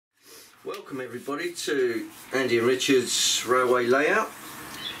Welcome everybody to Andy and Richard's railway layout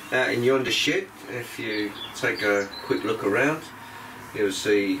out in yonder shed. If you take a quick look around, you'll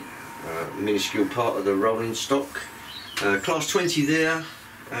see a minuscule part of the rolling stock. Class 20 there,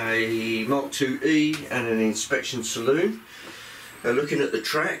 a Mark II-E and an inspection saloon. Looking at the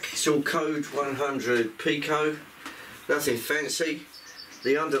track, it's all code 100 Pico, nothing fancy.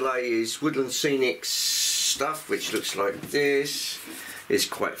 The underlay is Woodland Scenic stuff, which looks like this. It's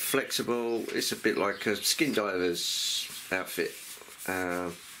quite flexible. It's a bit like a skin diver's outfit.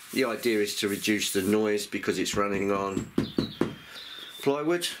 The idea is to reduce the noise because it's running on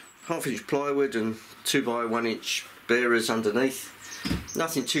plywood, 1/2 inch plywood and 2x1 inch bearers underneath.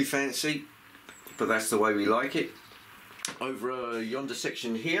 Nothing too fancy, but that's the way we like it. Over yonder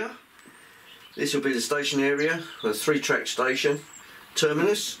section here, this will be the station area, a 3-track station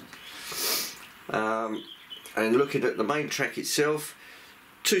terminus. And looking at the main track itself,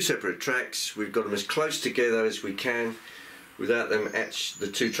 2 separate tracks. We've got them as close together as we can without them the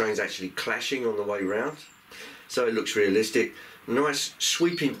 2 trains actually clashing on the way round, so it looks realistic. Nice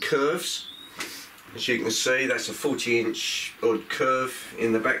sweeping curves, as you can see. That's a 40-inch odd curve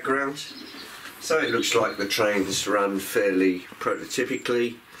in the background, so it looks like the trains run fairly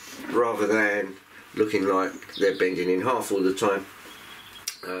prototypically rather than looking like they're bending in half all the time.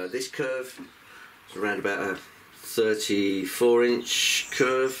 This curve is around about a 34-inch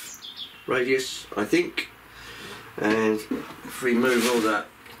curve radius, I think, and if we move all that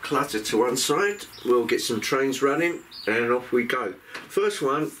clutter to one side, we'll get some trains running and off we go. First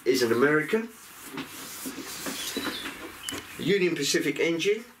one is an American Union Pacific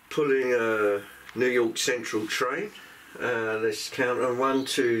engine pulling a New York Central train. Let's count on 1,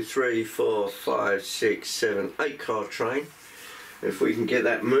 2, 3, 4, 5, 6, 7, 8 car train. If we can get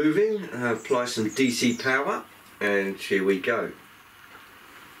that moving, apply some DC power, and here we go.